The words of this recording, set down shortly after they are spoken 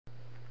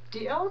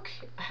The elk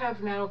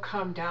have now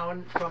come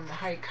down from the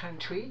high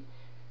country.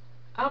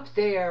 Up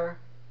there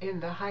in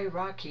the high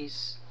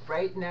Rockies,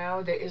 right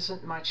now there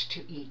isn't much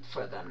to eat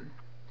for them.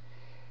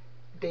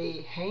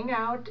 They hang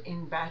out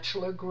in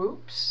bachelor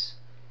groups,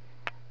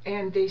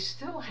 and they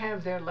still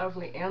have their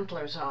lovely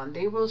antlers on.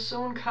 They will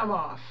soon come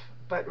off,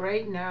 but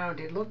right now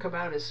they look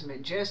about as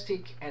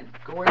majestic and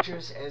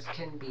gorgeous as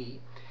can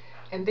be.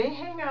 And they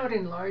hang out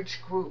in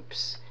large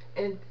groups,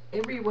 and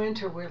every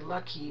winter we're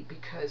lucky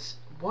because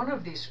one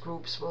of these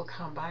groups will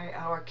come by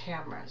our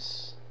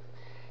cameras.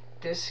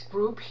 This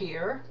group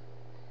here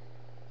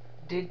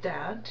did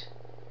that.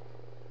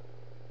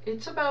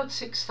 It's about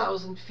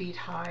 6,000 feet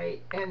high,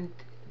 and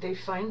they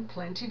find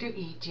plenty to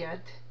eat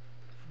yet.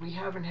 We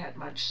haven't had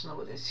much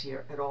snow this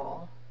year at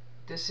all.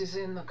 This is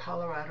in the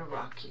Colorado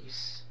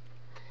Rockies.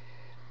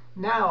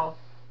 Now,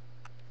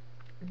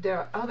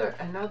 there are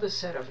another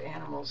set of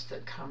animals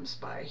that comes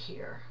by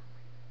here,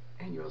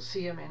 and you'll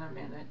see them in a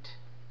minute.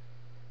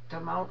 The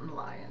mountain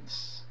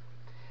lions.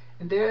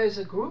 And there is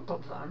a group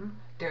of them.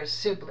 They're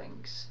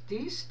siblings.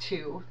 These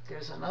two,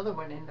 there's another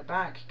one in the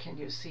back. Can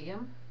you see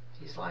him?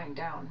 He's lying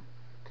down.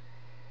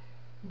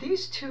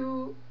 These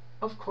two,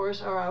 of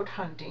course, are out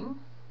hunting,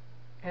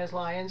 as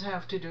lions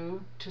have to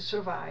do to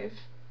survive.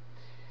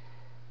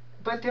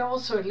 But they're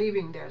also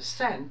leaving their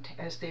scent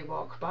as they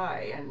walk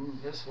by,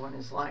 and this one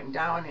is lying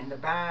down in the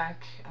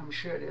back. I'm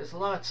sure there's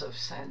lots of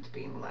scent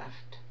being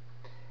left.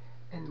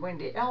 And when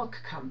the elk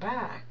come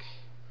back,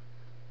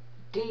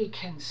 they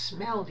can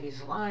smell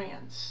these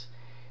lions,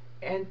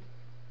 and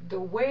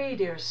the way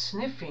they're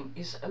sniffing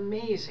is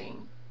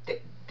amazing.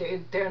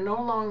 They're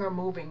no longer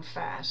moving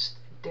fast.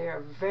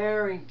 They're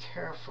very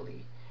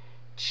carefully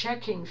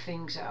checking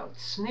things out,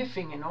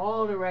 sniffing in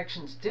all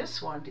directions. This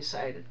one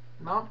decided,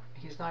 no,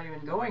 he's not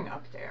even going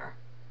up there.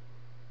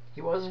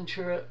 He wasn't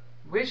sure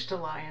which the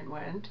lion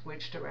went,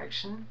 which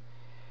direction.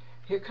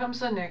 Here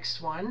comes the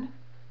next one,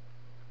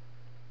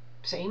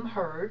 same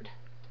herd,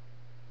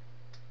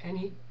 and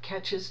he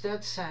catches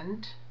that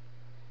scent.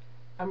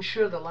 I'm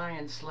sure the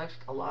lions left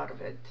a lot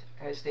of it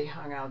as they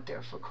hung out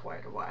there for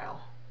quite a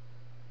while.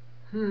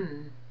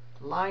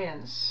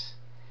 Lions.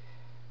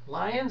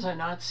 Lions are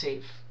not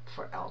safe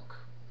for elk.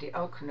 The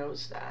elk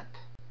knows that.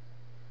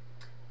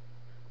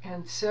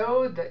 And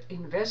so the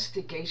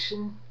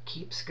investigation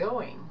keeps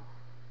going.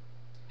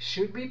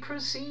 Should we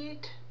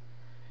proceed?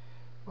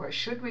 Or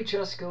should we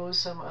just go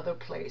some other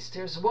place?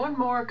 There's one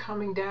more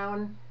coming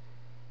down.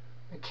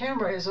 The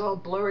camera is all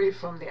blurry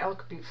from the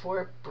elk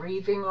before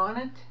breathing on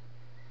it.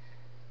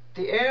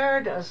 The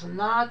air does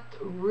not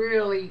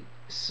really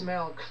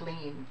smell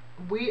clean.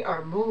 We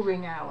are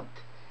moving out,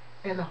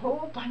 and a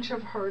whole bunch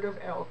of herd of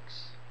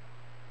elks,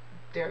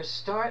 they're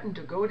starting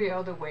to go the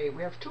other way.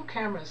 We have two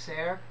cameras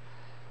there,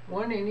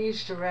 one in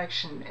each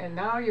direction, and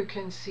now you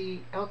can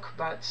see elk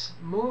butts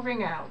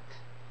moving out.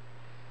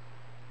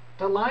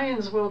 The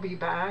lions will be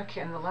back,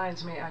 and the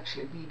lions may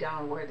actually be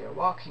down where they're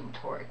walking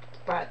toward,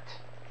 but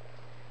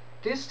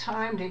this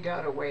time they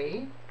got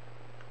away,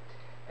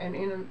 and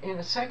in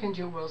a second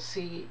you will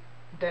see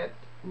that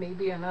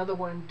maybe another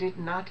one did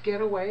not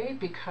get away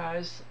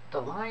because the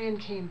lion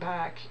came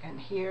back and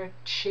here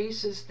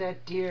chases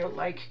that deer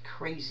like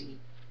crazy.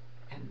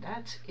 And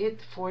that's it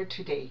for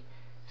today.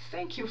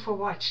 Thank you for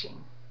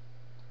watching.